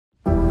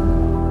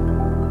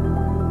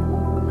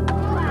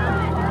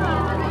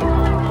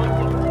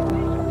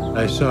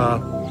I saw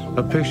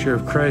a picture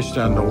of Christ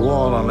on the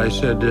wall, and I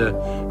said,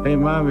 hey,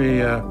 Mommy,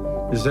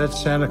 is that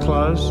Santa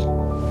Claus?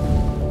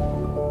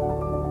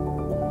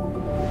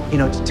 You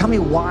know, tell me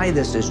why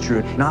this is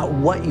true, not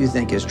what you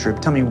think is true.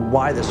 Tell me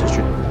why this is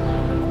true.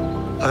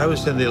 I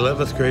was in the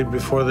 11th grade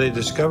before they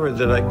discovered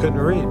that I couldn't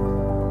read.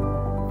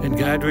 And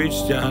God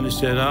reached down and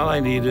said, all I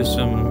need is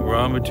some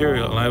raw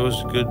material, and I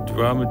was good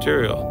raw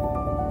material.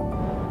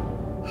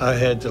 I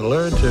had to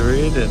learn to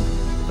read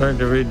and learn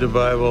to read the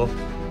Bible.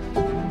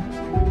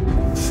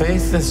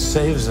 Faith that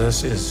saves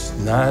us is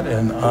not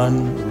an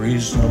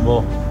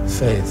unreasonable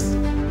faith.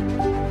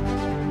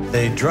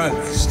 A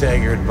drunk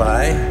staggered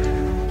by.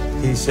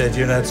 He said,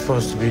 you're not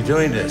supposed to be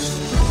doing this.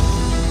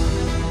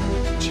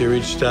 She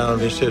reached down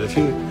and he said, if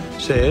you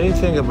say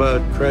anything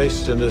about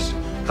Christ in this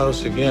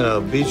house again,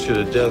 I'll beat you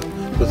to death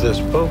with this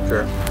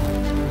poker.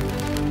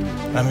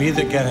 I'm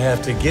either going to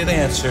have to get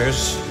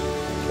answers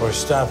or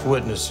stop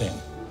witnessing.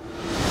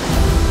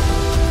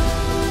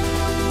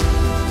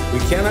 We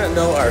cannot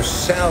know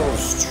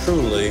ourselves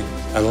truly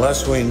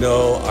unless we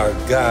know our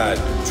God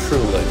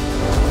truly.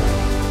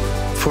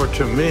 For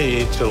to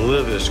me, to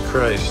live is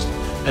Christ,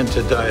 and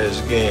to die is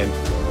gain.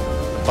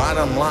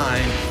 Bottom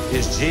line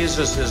is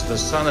Jesus is the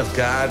Son of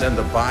God, and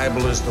the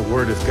Bible is the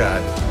Word of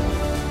God.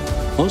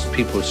 Most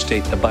people would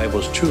state the Bible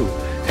is true,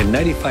 and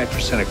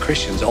 95% of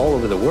Christians all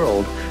over the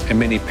world and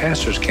many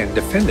pastors can't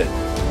defend it.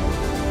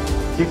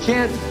 You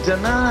can't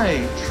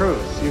deny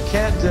truth. You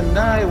can't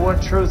deny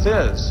what truth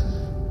is.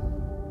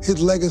 His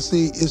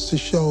legacy is to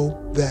show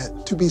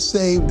that to be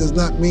saved does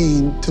not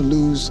mean to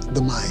lose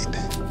the mind.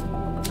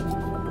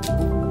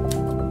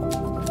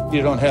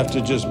 You don't have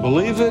to just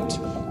believe it.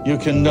 You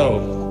can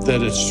know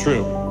that it's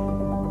true.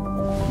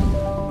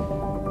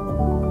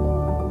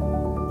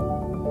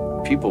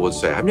 People would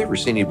say, I've never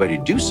seen anybody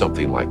do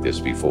something like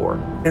this before.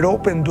 It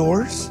opened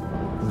doors.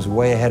 It was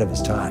way ahead of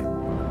his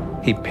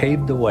time. He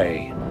paved the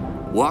way.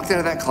 Walked out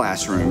of that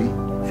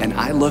classroom, and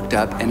I looked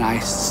up and I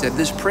said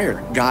this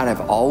prayer. God,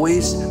 I've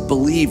always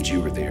believed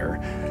you were there.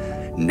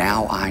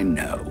 Now I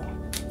know.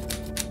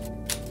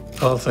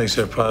 All things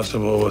are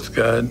possible with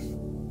God.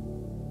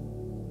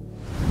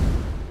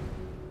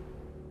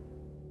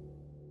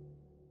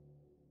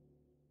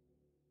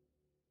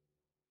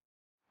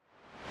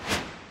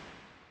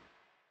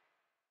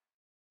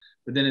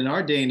 But then in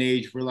our day and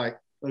age, we're like,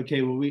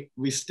 okay, well,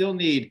 we still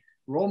need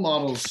role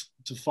models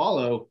to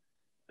follow.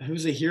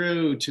 Who's a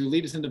hero to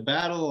lead us into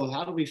battle?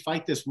 How do we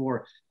fight this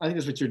war? I think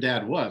that's what your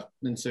dad was.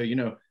 And so, you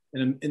know,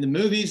 in the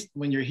movies,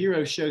 when your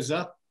hero shows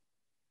up,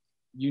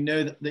 you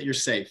know that you're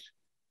safe.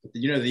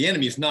 You know the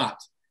enemy's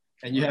not.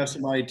 And you have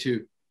somebody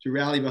to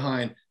rally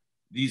behind.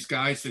 These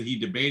guys that he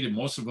debated,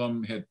 most of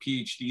them had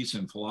PhDs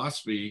in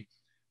philosophy,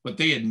 but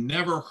they had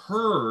never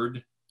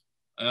heard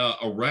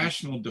a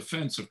rational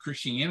defense of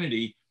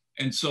Christianity.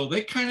 And so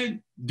they kind of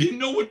didn't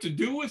know what to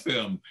do with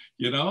him,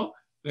 you know?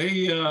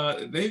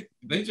 They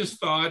just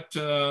thought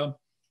that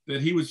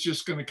he was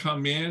just going to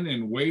come in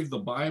and wave the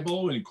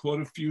Bible and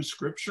quote a few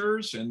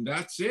scriptures, and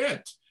that's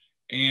it.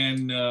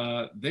 And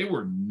they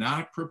were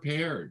not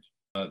prepared.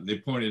 They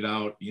pointed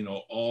out, you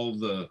know, all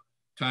the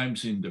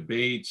times in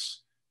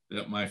debates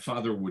that my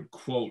father would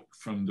quote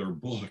from their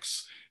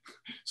books.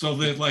 So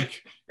that,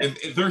 like,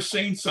 if they're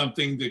saying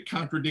something that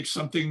contradicts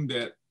something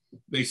that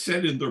they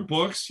said in their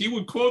books, he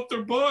would quote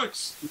their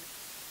books.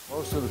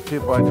 Most of the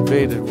people I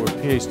debated were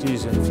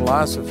PhDs in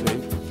philosophy.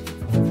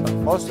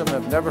 Most of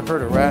them have never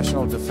heard a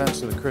rational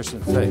defense of the Christian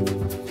faith,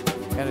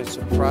 and it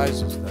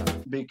surprises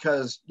them.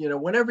 Because, you know,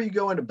 whenever you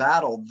go into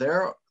battle,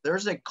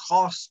 there's a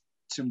cost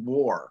to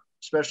war,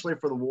 especially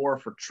for the war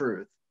for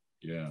truth.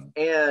 Yeah.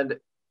 And,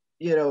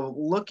 you know,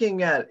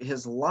 looking at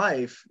his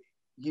life,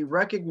 he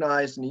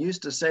recognized, and he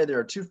used to say there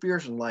are two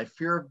fears in life,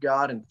 fear of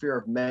God and fear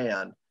of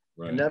man.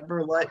 Right.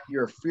 Never let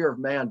your fear of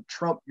man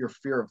trump your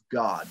fear of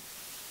God.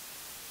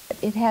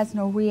 It has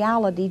no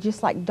reality,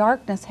 just like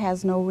darkness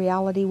has no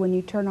reality when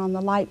you turn on the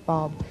light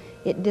bulb.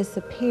 It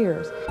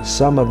disappears.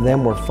 Some of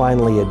them were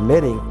finally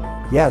admitting,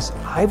 yes,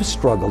 I've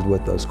struggled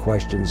with those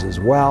questions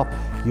as well.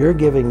 You're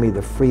giving me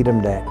the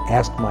freedom to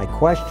ask my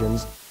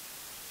questions.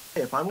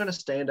 If I'm going to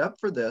stand up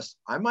for this,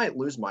 I might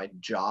lose my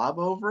job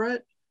over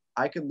it.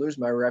 I could lose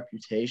my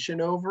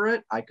reputation over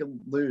it. I could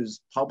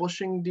lose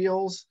publishing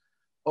deals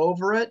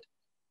over it.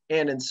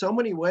 And in so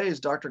many ways,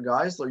 Dr.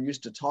 Geisler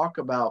used to talk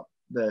about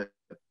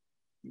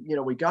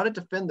we got to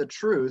defend the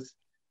truth.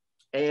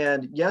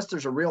 And yes,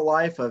 there's a real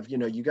life of,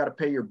 you got to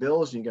pay your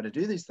bills and you got to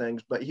do these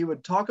things. But he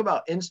would talk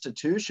about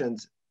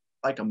institutions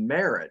like a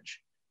marriage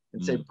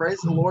and say, praise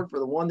the Lord for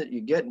the one that you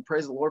get and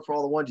praise the Lord for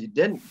all the ones you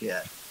didn't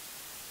get.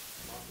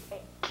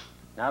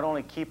 Not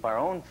only keep our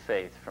own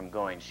faith from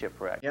going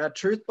shipwrecked. Yeah,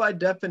 truth by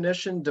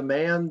definition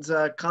demands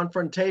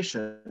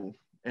confrontation.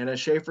 And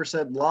as Schaeffer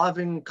said,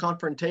 loving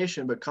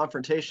confrontation, but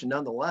confrontation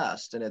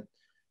nonetheless. And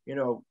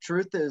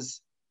truth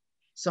is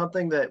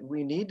something that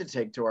we need to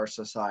take to our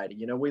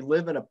society. We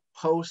live in a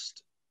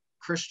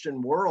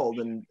post-Christian world,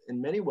 and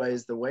in many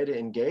ways, the way to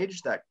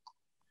engage that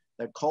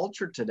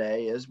culture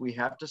today is we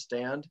have to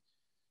stand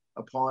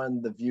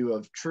upon the view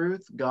of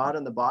truth, God,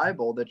 and the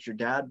Bible that your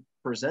dad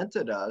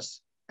presented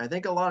us. I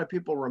think a lot of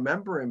people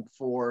remember him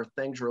for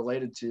things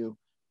related to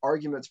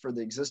arguments for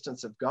the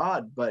existence of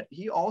God, but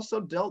he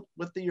also dealt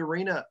with the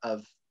arena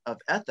of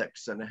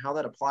ethics and how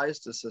that applies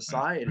to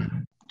society.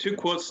 Two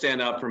quotes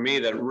stand out for me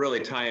that really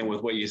tie in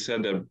with what you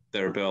said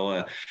there,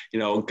 Bill.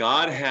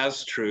 God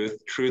has truth.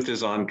 Truth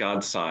is on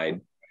God's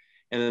side.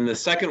 And then the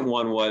second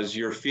one was,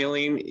 your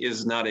feeling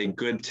is not a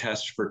good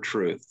test for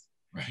truth.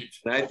 Right.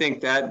 And I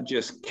think that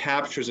just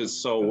captures it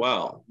so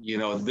well.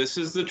 This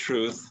is the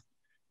truth.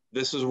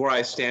 This is where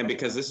I stand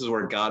because this is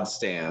where God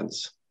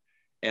stands.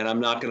 And I'm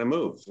not going to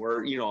move.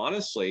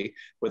 Honestly,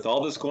 with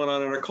all this going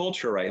on in our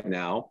culture right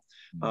now,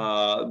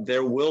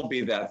 there will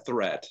be that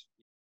threat.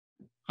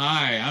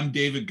 Hi, I'm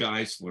David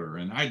Geisler,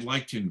 and I'd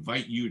like to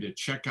invite you to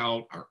check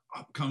out our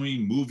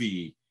upcoming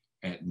movie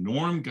at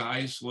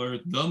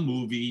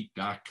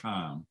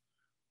normgeislerthemovie.com,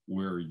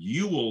 where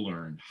you will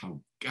learn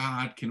how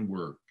God can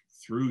work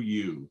through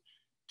you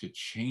to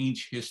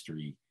change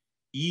history,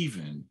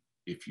 even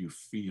if you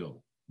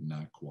feel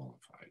not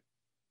qualified.